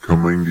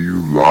Coming to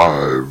you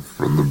live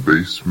from the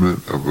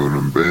basement of an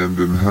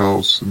abandoned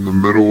house in the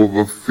middle of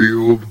a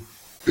field,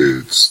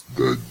 it's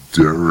the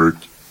Derek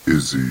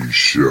Izzy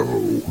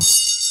Show.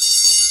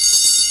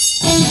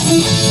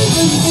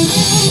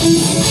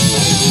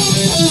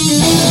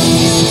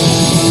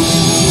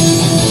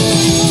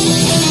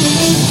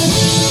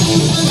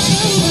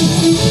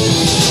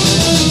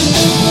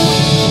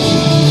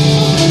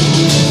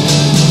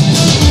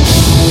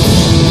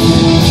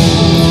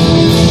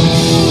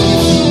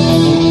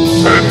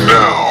 And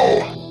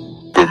now,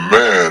 the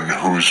man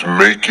who's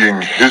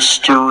making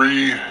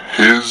history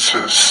his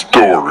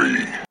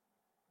story,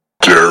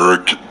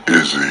 Derek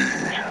Izzy.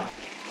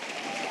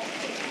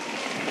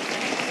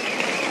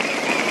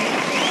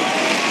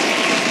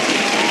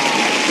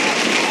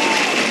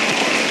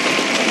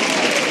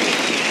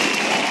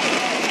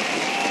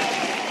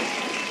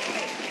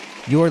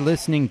 You're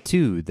listening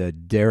to The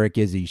Derek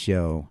Izzy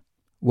Show.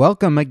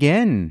 Welcome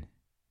again.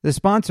 The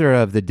sponsor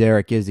of The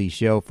Derek Izzy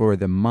Show for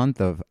the month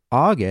of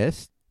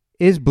August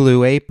is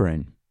Blue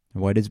Apron.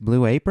 What is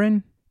Blue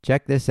Apron?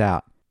 Check this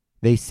out.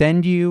 They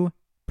send you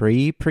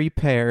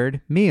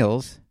pre-prepared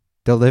meals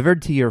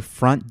delivered to your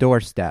front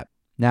doorstep.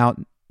 Now,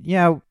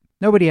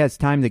 nobody has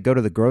time to go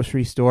to the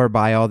grocery store,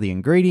 buy all the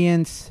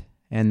ingredients,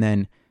 and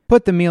then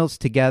put the meals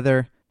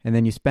together, and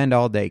then you spend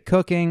all day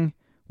cooking.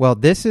 Well,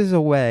 this is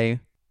a way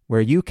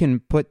where you can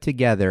put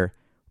together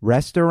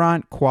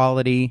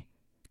restaurant-quality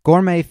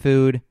gourmet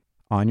food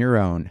on your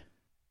own.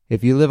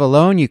 If you live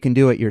alone, you can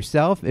do it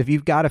yourself. If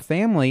you've got a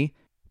family,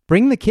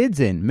 bring the kids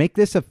in. Make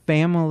this a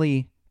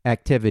family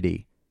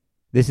activity.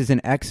 This is an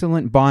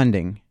excellent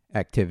bonding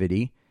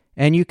activity,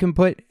 and you can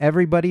put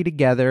everybody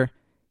together,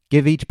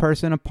 give each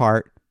person a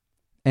part,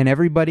 and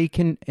everybody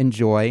can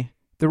enjoy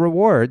the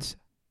rewards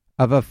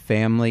of a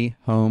family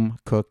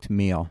home-cooked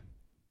meal.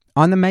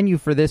 On the menu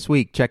for this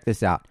week, check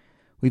this out.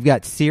 We've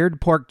got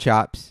seared pork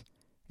chops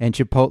and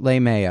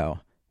chipotle mayo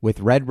with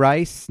red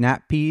rice,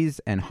 snap peas,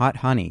 and hot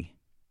honey.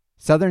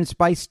 Southern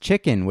spiced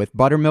chicken with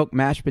buttermilk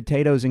mashed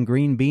potatoes and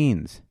green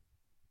beans.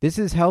 This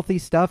is healthy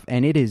stuff,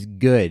 and it is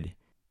good.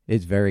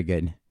 It's very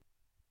good.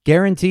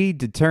 Guaranteed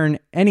to turn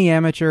any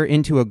amateur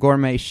into a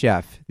gourmet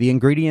chef. The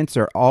ingredients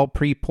are all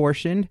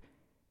pre-portioned.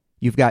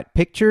 You've got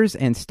pictures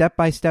and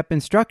step-by-step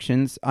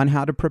instructions on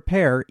how to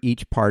prepare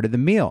each part of the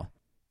meal.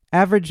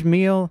 Average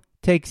meal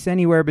takes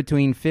anywhere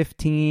between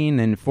 15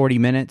 and 40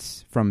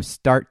 minutes from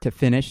start to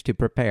finish to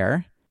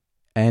prepare,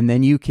 and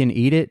then you can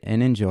eat it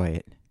and enjoy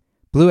it.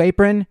 Blue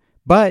Apron,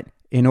 but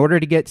in order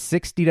to get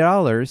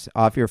 $60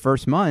 off your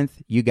first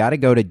month, you got to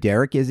go to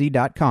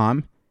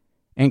derekizzy.com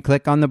and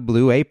click on the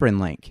Blue Apron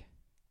link.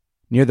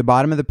 Near the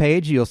bottom of the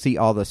page, you'll see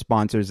all the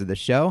sponsors of the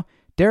show,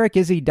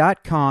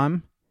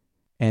 derekizzy.com,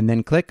 and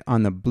then click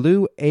on the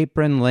Blue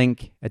Apron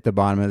link at the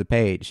bottom of the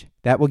page.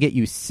 That will get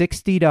you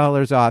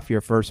 $60 off your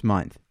first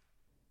month.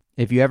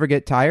 If you ever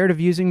get tired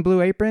of using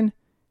Blue Apron,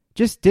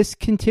 just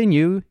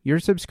discontinue your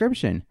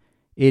subscription.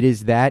 It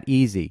is that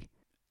easy.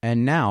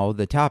 And now,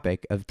 the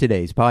topic of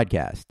today's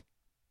podcast.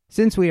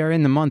 Since we are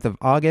in the month of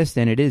August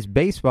and it is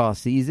baseball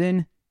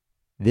season,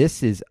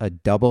 this is a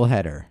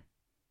doubleheader.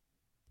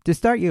 To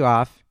start you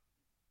off,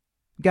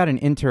 we've got an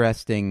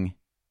interesting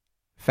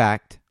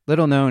fact,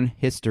 little-known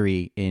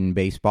history in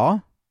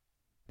baseball.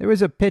 There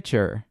was a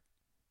pitcher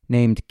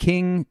named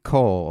King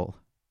Cole,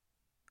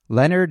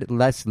 Leonard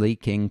Leslie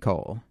King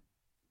Cole.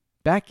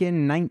 Back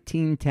in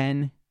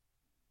 1910,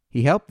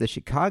 he helped the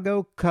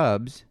Chicago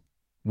Cubs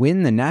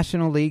win the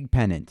National League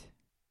pennant.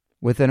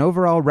 With an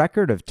overall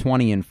record of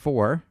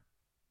 20-4,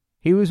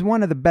 he was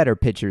one of the better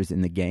pitchers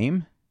in the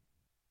game.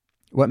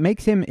 What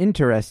makes him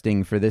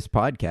interesting for this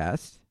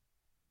podcast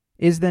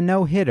is the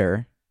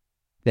no-hitter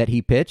that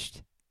he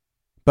pitched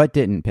but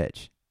didn't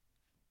pitch.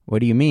 What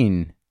do you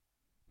mean?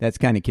 That's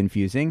kind of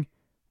confusing.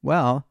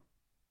 Well,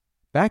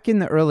 back in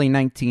the early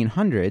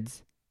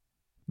 1900s,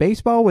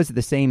 baseball was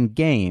the same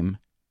game,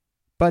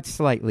 but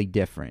slightly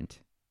different.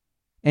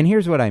 And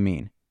here's what I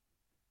mean.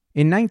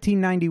 In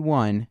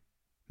 1991,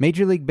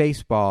 Major League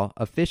Baseball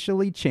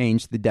officially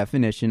changed the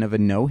definition of a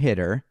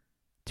no-hitter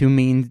to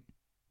mean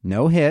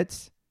no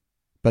hits,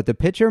 but the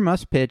pitcher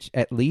must pitch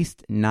at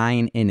least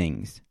 9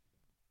 innings.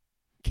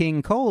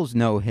 King Cole's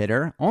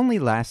no-hitter only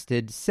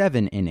lasted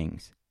 7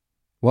 innings.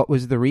 What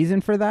was the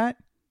reason for that?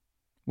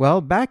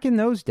 Well, back in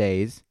those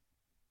days,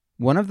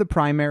 one of the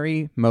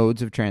primary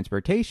modes of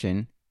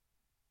transportation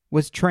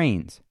was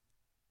trains.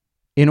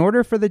 In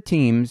order for the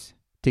teams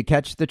to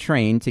catch the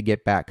train to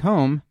get back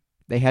home,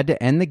 they had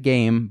to end the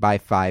game by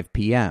 5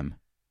 p.m.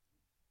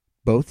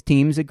 Both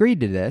teams agreed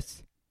to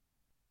this.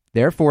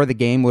 Therefore, the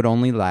game would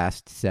only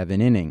last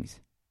 7 innings.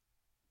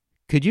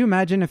 Could you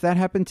imagine if that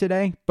happened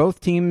today? Both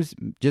teams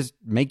just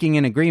making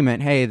an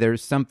agreement, hey,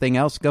 there's something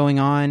else going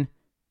on,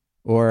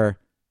 or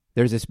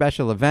there's a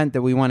special event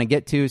that we want to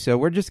get to, so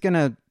we're just going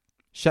to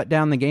shut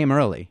down the game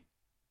early.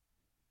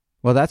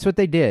 Well, that's what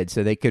they did,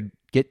 so they could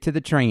get to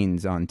the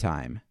trains on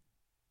time.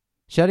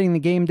 Shutting the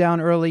game down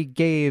early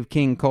gave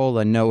King Cole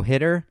a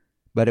no-hitter,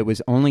 but it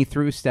was only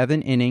through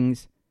 7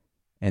 innings,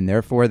 and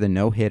therefore the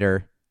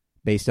no-hitter,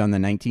 based on the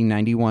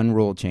 1991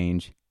 rule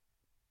change,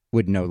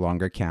 would no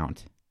longer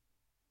count.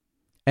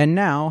 And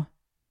now,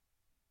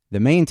 the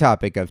main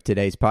topic of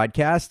today's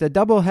podcast, a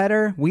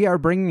doubleheader. We are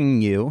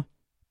bringing you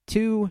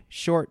 2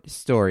 short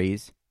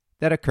stories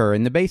that occur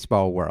in the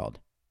baseball world.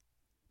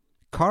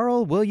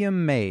 Carl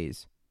William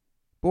Mays,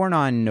 born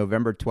on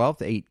November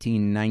 12,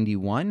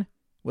 1891,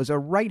 was a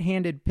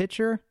right-handed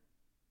pitcher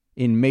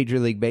in Major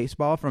League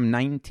Baseball from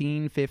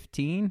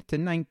 1915 to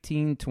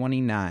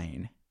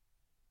 1929.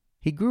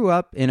 He grew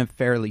up in a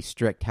fairly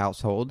strict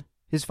household.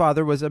 His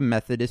father was a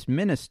Methodist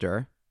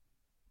minister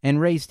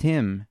and raised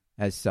him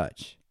as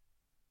such.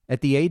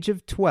 At the age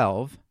of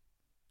 12,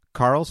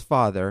 Carl's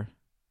father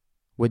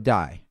would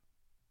die.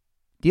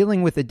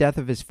 Dealing with the death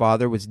of his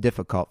father was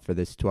difficult for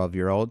this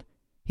 12-year-old.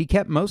 He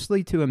kept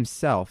mostly to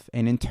himself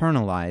and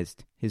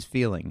internalized his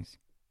feelings.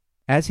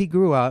 As he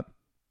grew up,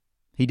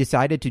 he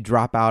decided to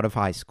drop out of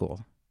high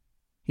school.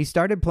 He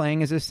started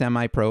playing as a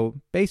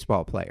semi-pro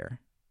baseball player.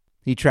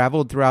 He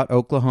traveled throughout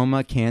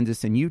Oklahoma,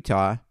 Kansas, and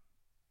Utah,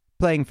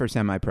 playing for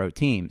semi-pro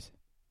teams.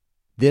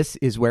 This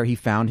is where he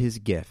found his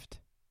gift.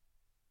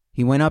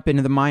 He went up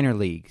into the minor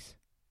leagues.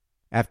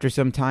 After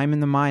some time in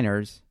the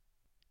minors,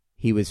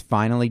 he was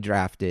finally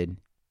drafted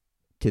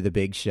to the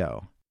big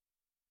show.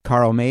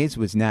 Carl Mays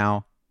was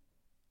now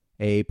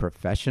a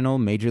professional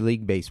Major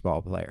League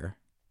Baseball player.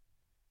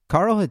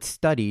 Carl had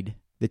studied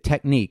the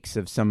techniques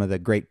of some of the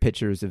great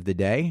pitchers of the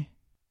day.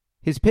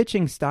 His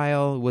pitching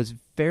style was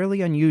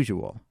fairly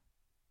unusual.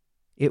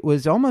 It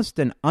was almost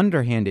an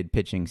underhanded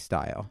pitching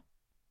style,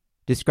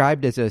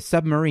 described as a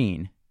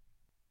submarine.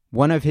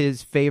 One of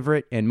his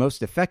favorite and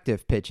most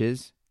effective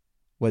pitches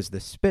was the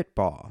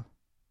spitball.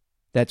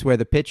 That's where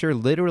the pitcher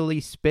literally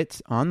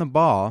spits on the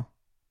ball,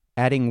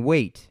 adding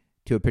weight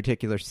to a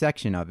particular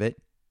section of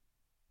it,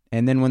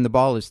 and then when the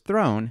ball is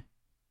thrown,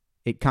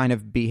 it kind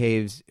of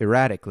behaves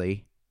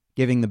erratically,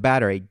 giving the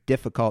batter a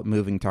difficult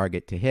moving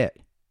target to hit.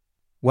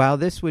 While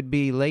this would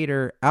be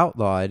later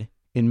outlawed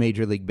in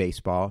Major League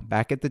Baseball,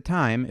 back at the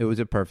time, it was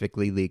a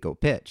perfectly legal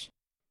pitch.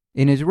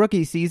 In his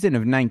rookie season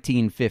of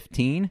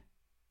 1915,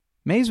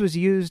 Mays was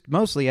used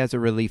mostly as a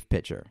relief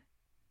pitcher.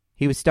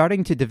 He was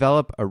starting to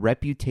develop a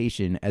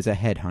reputation as a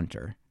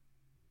headhunter.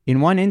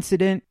 In one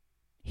incident,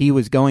 he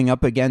was going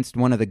up against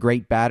one of the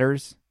great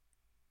batters,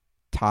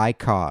 Ty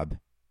Cobb.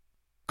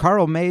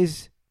 Carl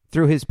Mays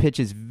threw his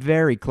pitches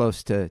very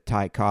close to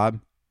Ty Cobb.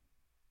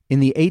 In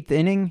the 8th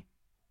inning,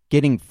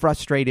 getting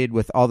frustrated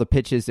with all the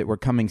pitches that were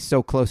coming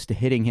so close to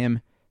hitting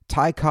him,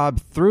 Ty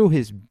Cobb threw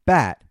his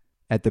bat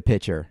at the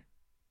pitcher,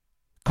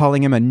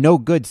 calling him a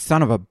no-good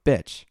son of a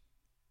bitch.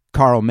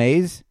 Carl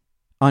Mays,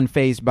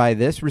 unfazed by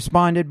this,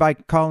 responded by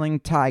calling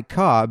Ty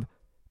Cobb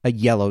a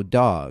yellow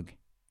dog.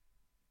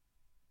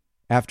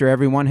 After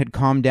everyone had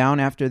calmed down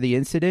after the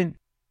incident,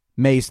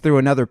 Mays threw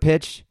another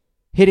pitch,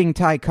 hitting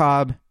Ty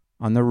Cobb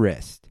on the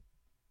wrist.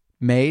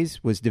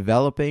 Mays was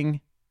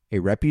developing a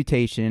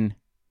reputation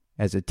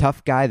as a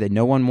tough guy that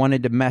no one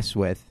wanted to mess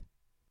with,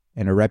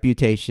 and a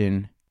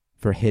reputation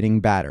for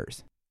hitting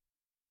batters.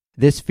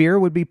 This fear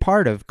would be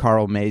part of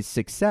Carl Mays'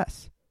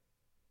 success.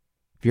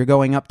 If you're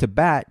going up to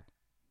bat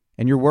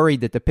and you're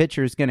worried that the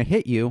pitcher is going to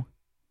hit you,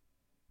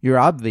 you're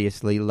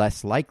obviously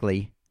less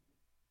likely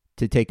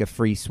to take a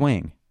free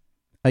swing.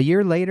 A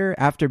year later,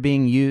 after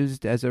being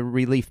used as a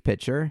relief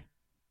pitcher,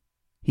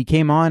 he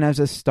came on as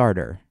a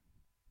starter.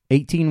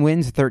 18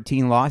 wins,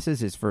 13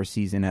 losses his first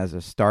season as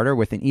a starter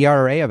with an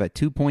ERA of a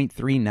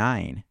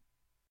 2.39.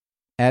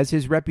 As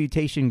his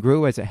reputation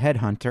grew as a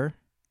headhunter,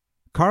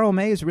 Carl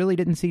Mays really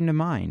didn't seem to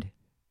mind.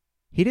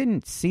 He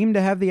didn't seem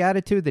to have the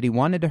attitude that he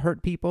wanted to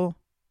hurt people,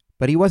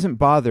 but he wasn't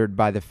bothered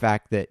by the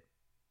fact that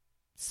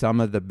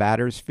some of the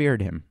batters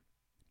feared him.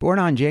 Born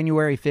on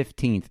January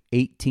 15th,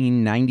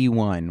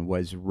 1891,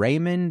 was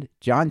Raymond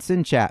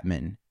Johnson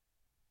Chapman.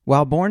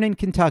 While born in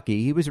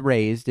Kentucky, he was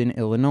raised in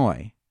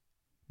Illinois.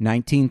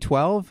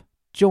 1912,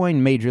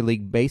 joined Major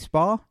League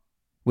Baseball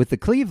with the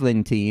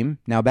Cleveland team.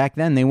 Now, back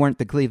then, they weren't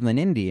the Cleveland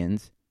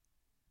Indians.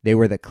 They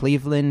were the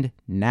Cleveland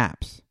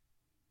Naps.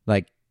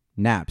 Like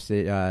naps.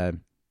 It's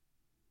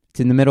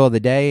in the middle of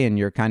the day, and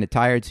you're kind of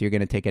tired, so you're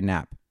going to take a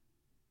nap.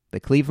 The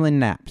Cleveland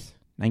Naps,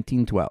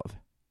 1912.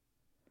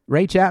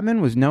 Ray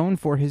Chapman was known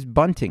for his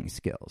bunting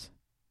skills.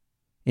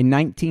 In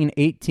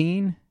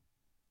 1918,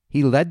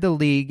 he led the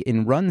league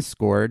in runs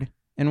scored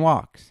and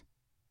walks.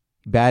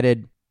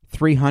 Batted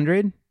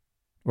 .300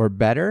 or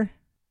better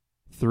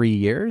 3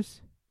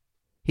 years.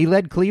 He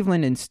led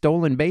Cleveland in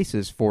stolen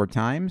bases 4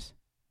 times.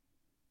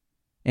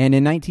 And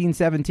in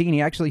 1917,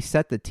 he actually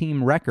set the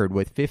team record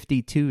with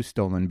 52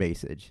 stolen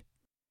bases.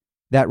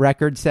 That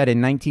record set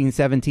in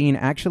 1917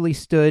 actually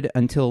stood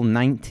until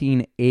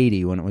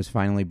 1980 when it was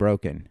finally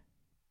broken.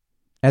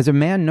 As a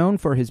man known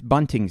for his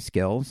bunting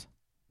skills,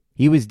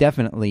 he was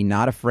definitely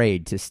not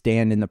afraid to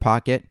stand in the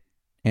pocket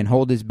and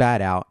hold his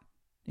bat out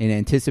in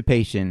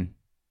anticipation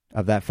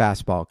of that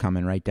fastball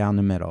coming right down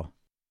the middle.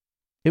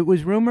 It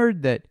was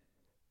rumored that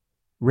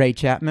Ray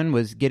Chapman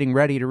was getting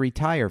ready to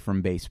retire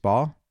from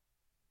baseball.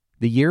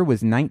 The year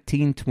was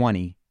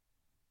 1920,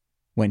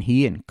 when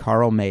he and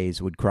Carl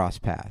Mays would cross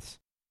paths.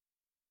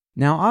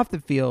 Now, off the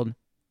field,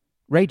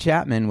 Ray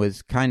Chapman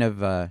was kind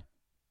of a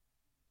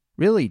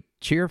really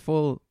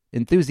cheerful,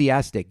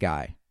 enthusiastic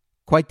guy,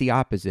 quite the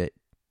opposite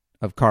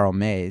of Carl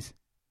Mays.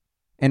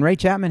 And Ray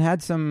Chapman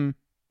had some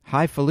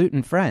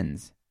highfalutin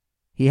friends.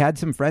 He had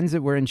some friends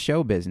that were in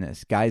show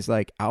business, guys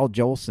like Al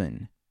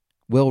Jolson,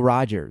 Will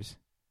Rogers.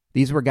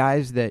 These were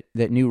guys that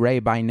knew Ray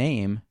by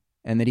name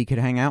and that he could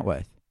hang out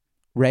with.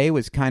 Ray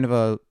was kind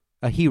of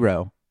a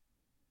hero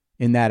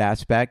in that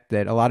aspect,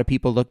 that a lot of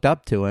people looked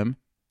up to him,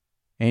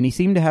 and he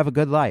seemed to have a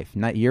good life.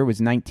 That year was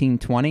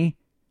 1920.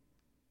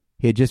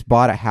 He had just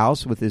bought a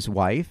house with his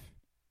wife,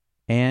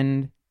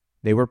 and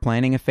they were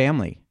planning a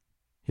family.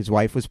 His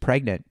wife was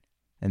pregnant,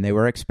 and they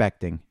were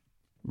expecting.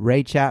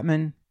 Ray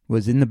Chapman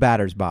was in the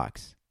batter's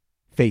box,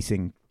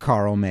 facing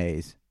Carl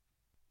Mays.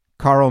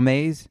 Carl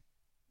Mays,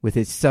 with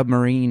his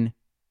submarine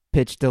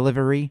pitch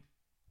delivery,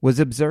 was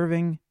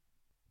observing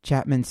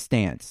Chapman's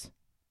stance.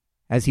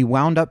 As he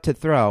wound up to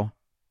throw,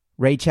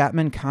 Ray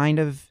Chapman kind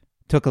of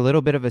took a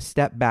little bit of a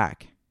step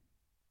back.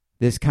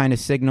 This kind of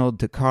signaled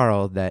to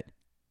Carl that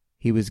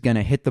he was going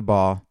to hit the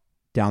ball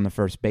down the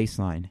first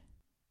baseline,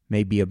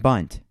 maybe a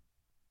bunt.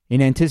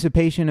 In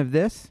anticipation of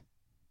this,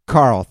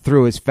 Carl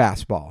threw his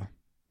fastball.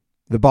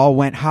 The ball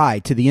went high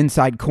to the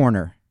inside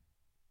corner.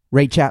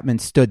 Ray Chapman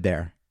stood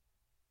there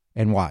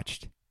and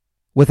watched.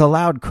 With a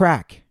loud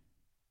crack,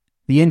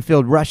 the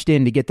infield rushed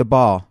in to get the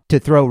ball to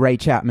throw Ray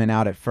Chapman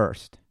out at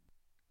first.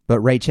 But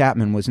Ray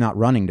Chapman was not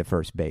running to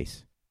first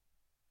base.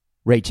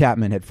 Ray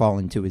Chapman had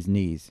fallen to his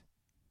knees.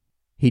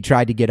 He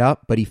tried to get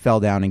up, but he fell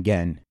down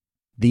again.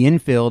 The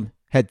infield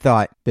had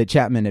thought that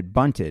Chapman had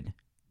bunted,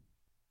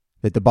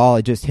 that the ball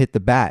had just hit the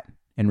bat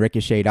and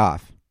ricocheted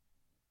off.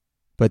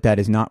 But that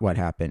is not what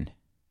happened.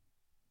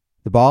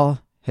 The ball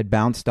had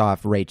bounced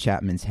off Ray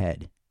Chapman's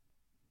head.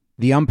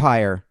 The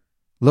umpire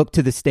looked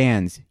to the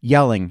stands,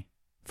 yelling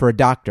for a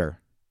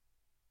doctor.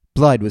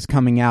 Blood was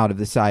coming out of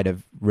the side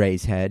of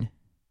Ray's head.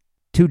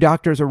 2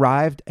 doctors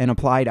arrived and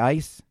applied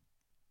ice,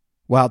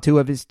 while 2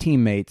 of his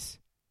teammates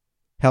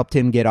helped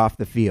him get off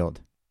the field.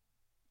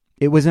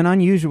 It was an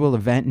unusual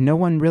event. No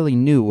one really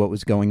knew what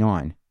was going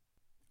on.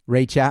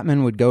 Ray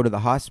Chapman would go to the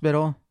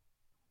hospital,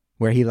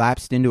 where he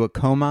lapsed into a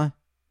coma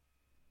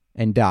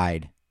and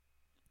died.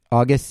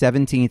 August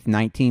 17th,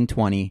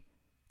 1920,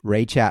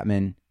 Ray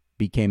Chapman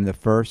became the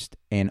first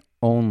and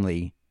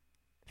only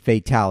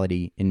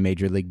fatality in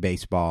Major League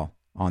Baseball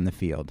on the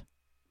field.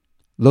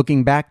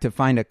 Looking back to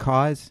find a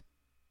cause,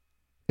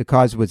 the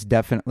cause was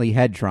definitely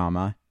head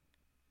trauma.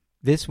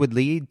 This would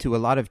lead to a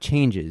lot of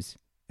changes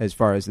as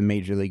far as the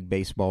Major League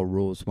Baseball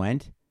rules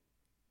went.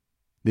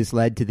 This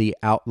led to the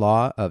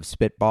outlaw of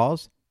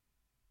spitballs,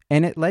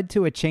 and it led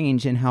to a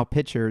change in how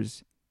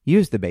pitchers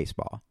used the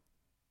baseball.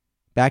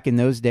 Back in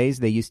those days,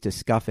 they used to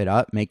scuff it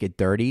up, make it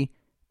dirty,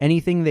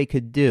 anything they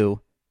could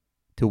do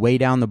to weigh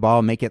down the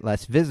ball, make it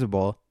less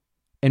visible,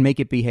 and make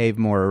it behave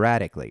more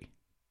erratically.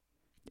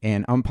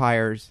 And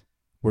umpires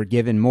were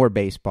given more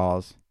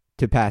baseballs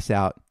to pass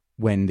out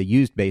when the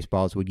used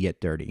baseballs would get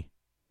dirty.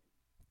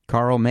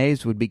 Carl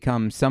Mays would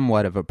become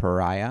somewhat of a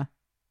pariah,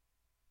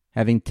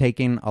 having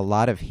taken a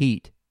lot of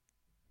heat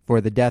for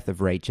the death of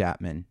Ray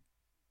Chapman.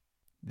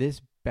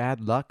 This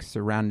bad luck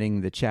surrounding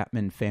the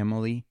Chapman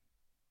family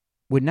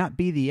would not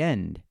be the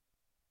end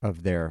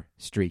of their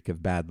streak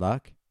of bad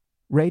luck.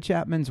 Ray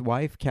Chapman's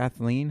wife,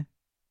 Kathleen,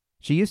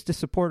 she used to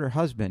support her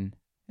husband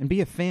and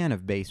be a fan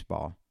of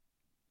baseball.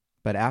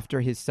 But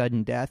after his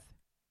sudden death,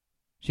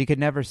 she could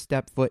never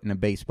step foot in a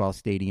baseball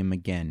stadium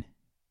again.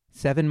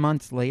 7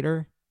 months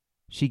later,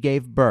 she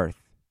gave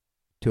birth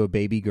to a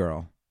baby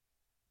girl.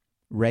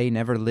 Ray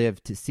never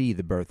lived to see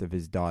the birth of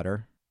his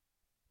daughter.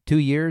 2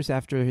 years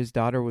after his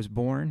daughter was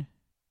born,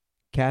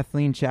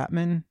 Kathleen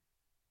Chapman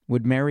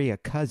would marry a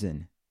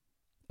cousin.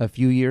 A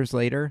few years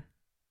later,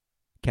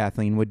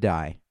 Kathleen would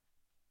die.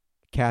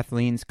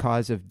 Kathleen's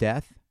cause of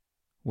death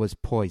was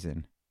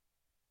poison.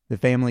 The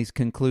family's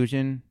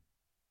conclusion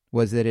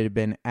was that it had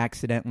been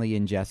accidentally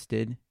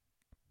ingested,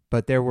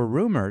 but there were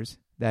rumors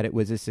that it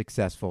was a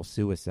successful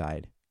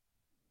suicide.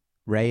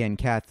 Ray and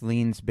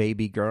Kathleen's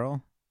baby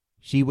girl,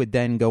 she would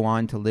then go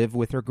on to live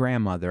with her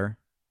grandmother,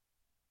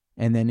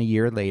 and then a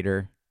year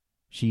later,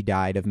 she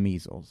died of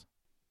measles.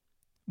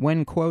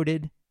 When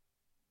quoted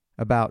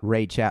about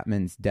Ray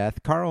Chapman's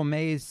death, Carl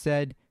Mays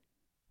said,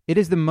 "It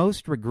is the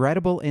most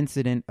regrettable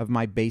incident of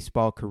my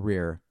baseball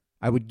career.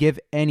 I would give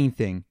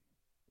anything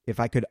if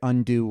I could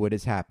undo what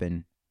has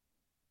happened."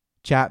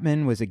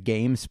 Chapman was a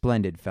game,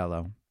 splendid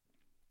fellow.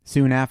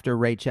 Soon after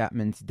Ray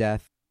Chapman's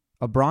death,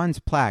 a bronze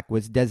plaque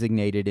was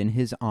designated in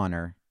his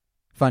honor,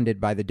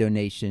 funded by the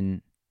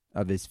donation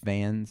of his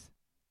fans.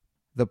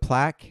 The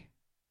plaque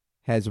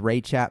has Ray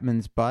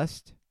Chapman's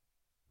bust,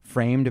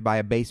 framed by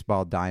a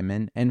baseball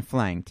diamond and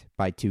flanked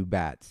by 2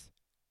 bats,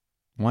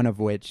 one of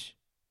which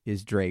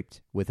is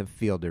draped with a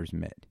fielder's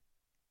mitt.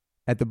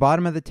 At the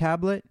bottom of the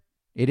tablet,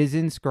 it is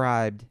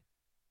inscribed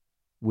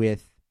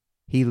with,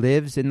 "He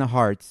lives in the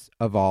hearts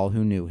of all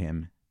who knew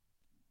him."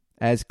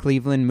 As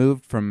Cleveland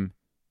moved from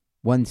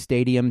one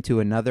stadium to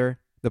another,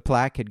 the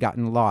plaque had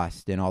gotten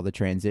lost in all the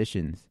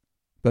transitions.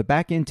 But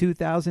back in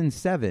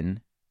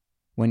 2007,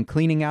 When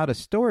cleaning out a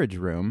storage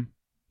room,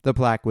 the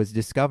plaque was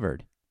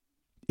discovered.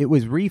 It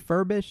was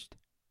refurbished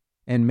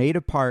and made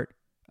a part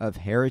of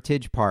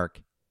Heritage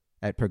Park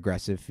at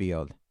Progressive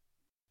Field.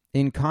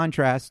 In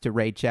contrast to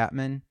Ray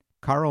Chapman,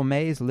 Carl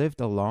Mays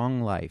lived a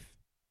long life.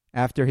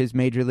 After his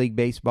Major League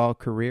Baseball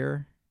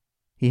career,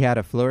 he had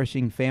a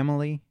flourishing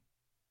family,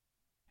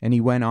 and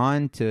he went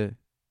on to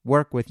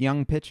work with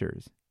young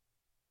pitchers,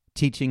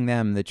 teaching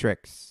them the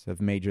tricks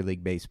of Major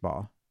League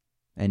Baseball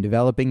and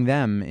developing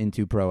them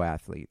into pro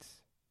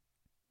athletes.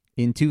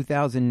 In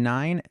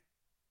 2009,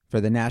 for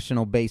the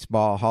National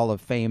Baseball Hall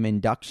of Fame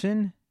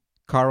induction,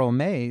 Carl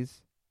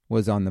Mays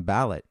was on the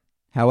ballot.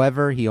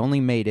 However, he only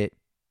made it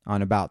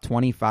on about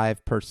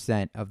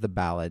 25% of the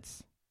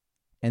ballots,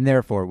 and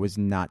therefore was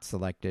not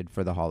selected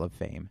for the Hall of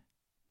Fame.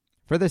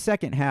 For the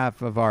second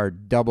half of our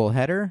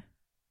doubleheader,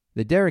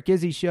 the Derek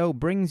Izzy Show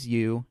brings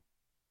you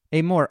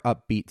a more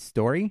upbeat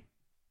story.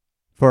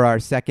 For our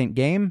second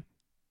game,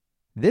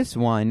 this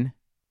one,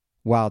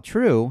 while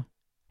true,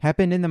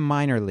 happened in the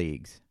minor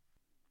leagues.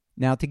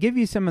 Now, to give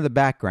you some of the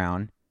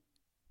background,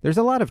 there's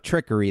a lot of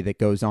trickery that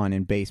goes on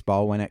in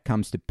baseball when it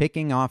comes to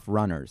picking off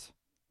runners.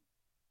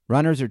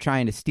 Runners are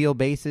trying to steal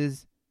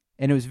bases,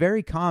 and it was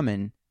very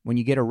common when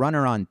you get a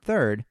runner on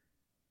third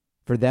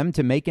for them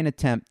to make an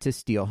attempt to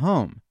steal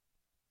home.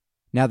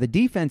 Now, the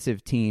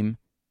defensive team,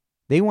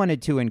 they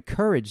wanted to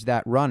encourage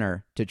that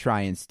runner to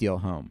try and steal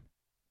home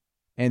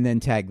and then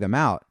tag them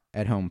out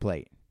at home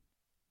plate.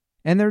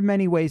 And there are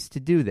many ways to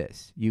do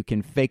this. You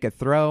can fake a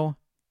throw.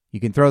 You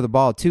can throw the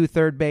ball to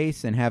third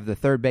base and have the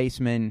third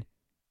baseman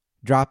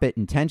drop it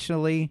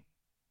intentionally.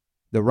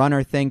 The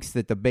runner thinks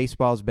that the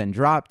baseball's been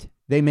dropped.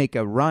 They make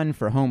a run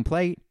for home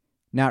plate,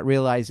 not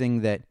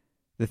realizing that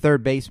the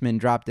third baseman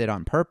dropped it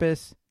on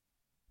purpose,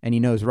 and he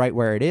knows right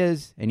where it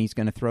is, and he's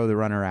going to throw the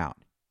runner out.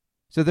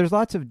 So there's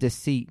lots of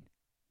deceit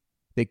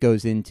that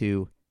goes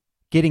into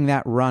getting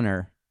that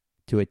runner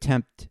to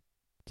attempt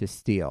to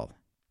steal.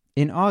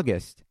 In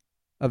August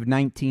of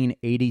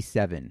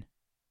 1987,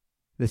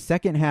 the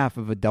second half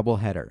of a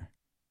doubleheader,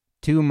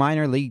 two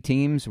minor league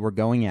teams were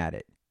going at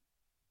it.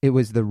 It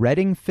was the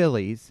Reading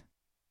Phillies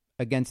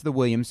against the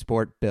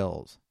Williamsport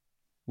Bills.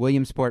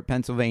 Williamsport,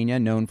 Pennsylvania,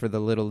 known for the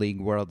Little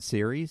League World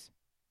Series,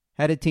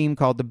 had a team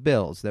called the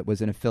Bills that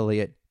was an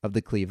affiliate of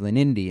the Cleveland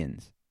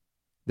Indians.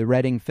 The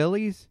Reading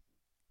Phillies,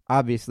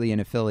 obviously an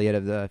affiliate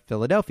of the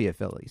Philadelphia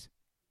Phillies.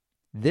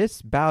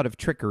 This bout of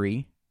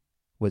trickery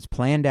was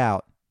planned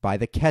out by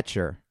the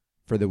catcher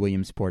for the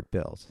Williamsport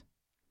Bills.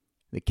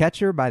 The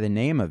catcher by the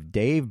name of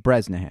Dave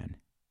Bresnahan.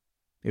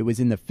 It was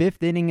in the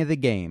fifth inning of the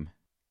game.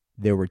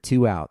 There were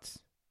 2 outs.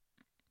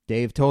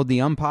 Dave told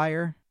the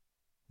umpire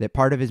that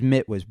part of his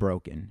mitt was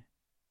broken,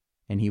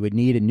 and he would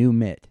need a new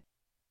mitt.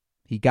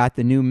 He got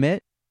the new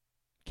mitt,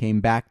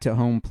 came back to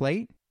home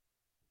plate.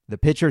 The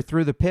pitcher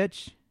threw the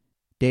pitch.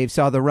 Dave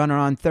saw the runner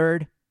on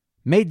third,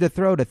 made the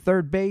throw to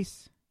third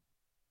base.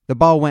 The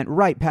ball went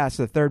right past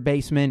the third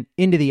baseman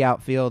into the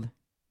outfield.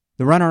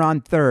 The runner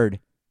on third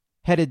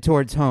headed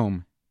towards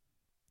home.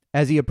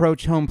 As he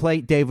approached home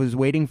plate, Dave was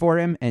waiting for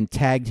him and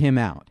tagged him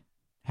out.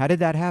 How did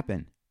that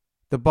happen?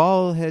 The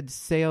ball had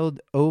sailed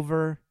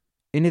over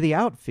into the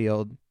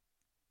outfield,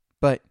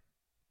 but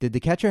did the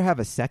catcher have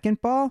a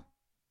second ball?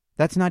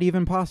 That's not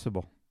even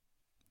possible.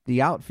 The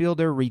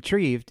outfielder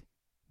retrieved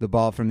the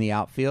ball from the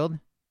outfield,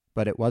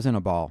 but it wasn't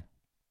a ball.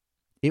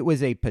 It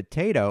was a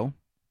potato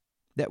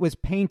that was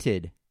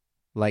painted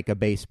like a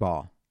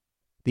baseball.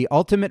 The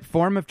ultimate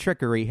form of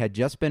trickery had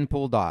just been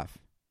pulled off.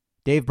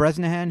 Dave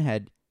Bresnahan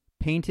had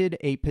painted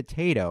a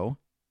potato,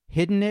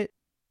 hidden it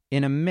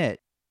in a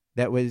mitt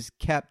that was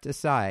kept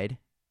aside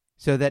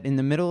so that in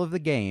the middle of the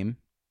game,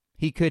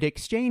 he could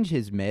exchange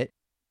his mitt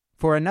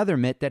for another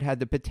mitt that had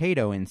the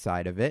potato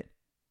inside of it,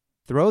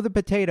 throw the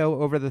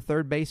potato over the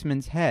third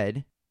baseman's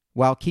head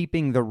while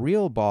keeping the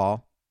real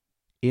ball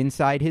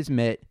inside his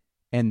mitt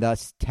and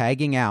thus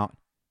tagging out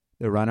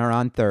the runner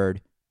on third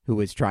who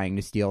was trying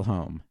to steal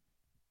home.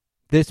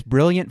 This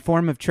brilliant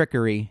form of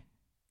trickery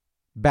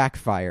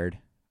backfired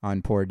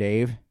on poor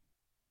Dave.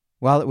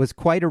 While it was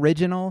quite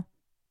original,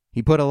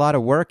 he put a lot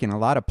of work and a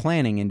lot of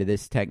planning into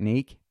this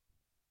technique,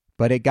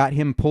 but it got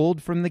him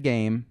pulled from the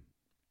game,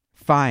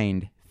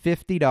 fined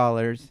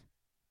 $50,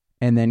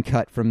 and then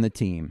cut from the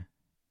team.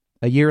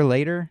 A year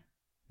later,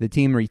 the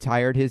team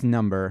retired his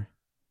number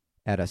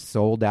at a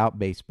sold-out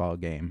baseball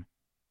game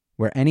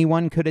where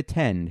anyone could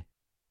attend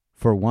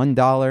for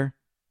 $1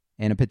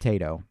 and a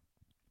potato.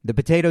 The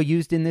potato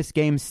used in this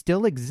game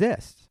still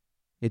exists.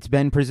 It's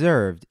been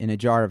preserved in a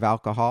jar of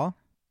alcohol.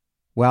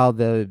 While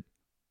the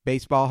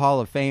Baseball Hall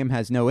of Fame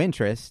has no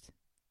interest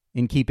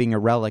in keeping a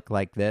relic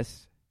like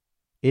this,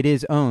 it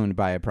is owned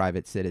by a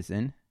private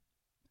citizen.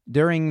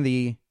 During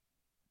the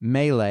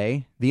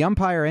melee, the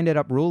umpire ended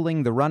up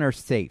ruling the runner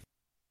safe.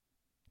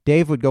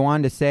 Dave would go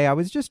on to say, "I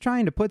was just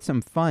trying to put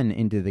some fun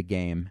into the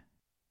game."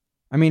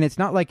 I mean, it's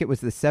not like it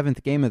was the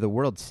 7th game of the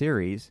World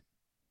Series.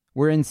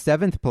 We're in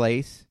 7th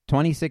place,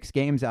 26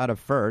 games out of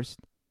first.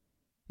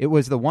 It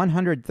was the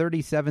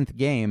 137th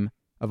game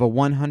of a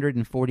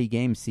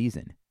 140-game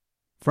season.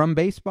 From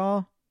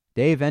baseball,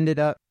 Dave ended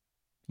up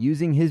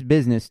using his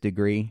business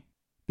degree,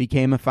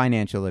 became a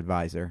financial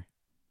advisor.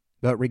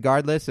 But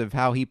regardless of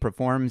how he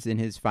performs in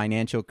his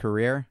financial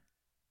career,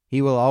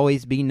 he will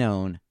always be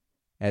known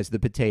as the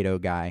potato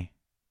guy,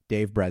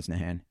 Dave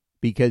Bresnahan,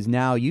 because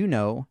now you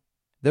know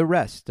the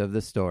rest of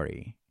the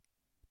story.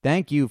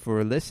 Thank you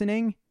for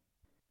listening.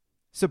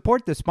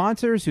 Support the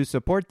sponsors who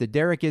support the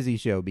Derek Izzy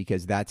Show,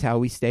 because that's how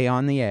we stay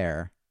on the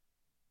air.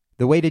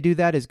 The way to do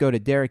that is go to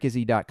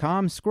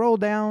derekizzy.com, scroll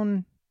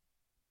down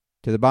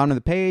to the bottom of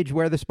the page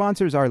where the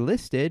sponsors are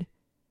listed,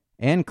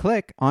 and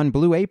click on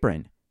Blue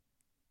Apron.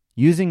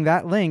 Using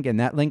that link, and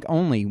that link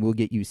only, will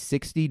get you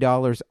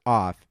 $60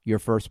 off your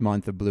first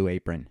month of Blue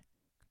Apron.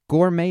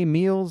 Gourmet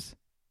meals,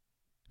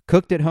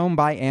 cooked at home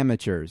by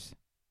amateurs.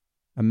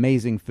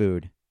 Amazing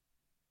food.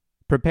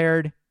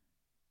 Prepared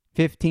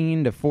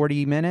 15 to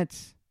 40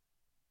 minutes.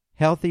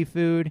 Healthy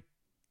food.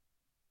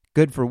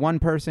 Good for one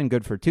person,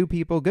 good for two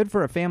people, good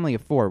for a family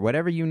of four.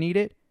 Whatever you need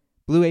it,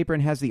 Blue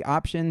Apron has the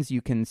options.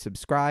 You can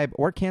subscribe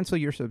or cancel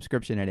your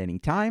subscription at any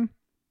time,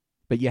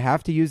 but you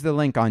have to use the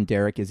link on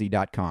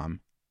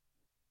derekizzy.com.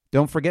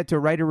 Don't forget to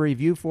write a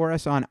review for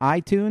us on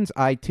iTunes.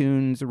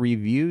 iTunes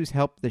reviews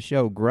help the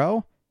show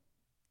grow,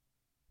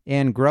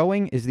 and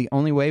growing is the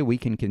only way we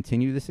can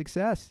continue the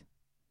success.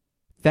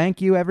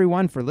 Thank you,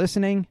 everyone, for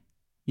listening.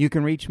 You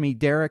can reach me,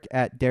 Derek,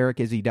 at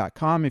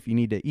derekizzy.com if you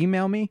need to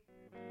email me.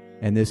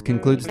 And this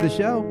concludes the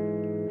show.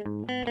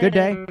 Good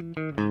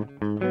day.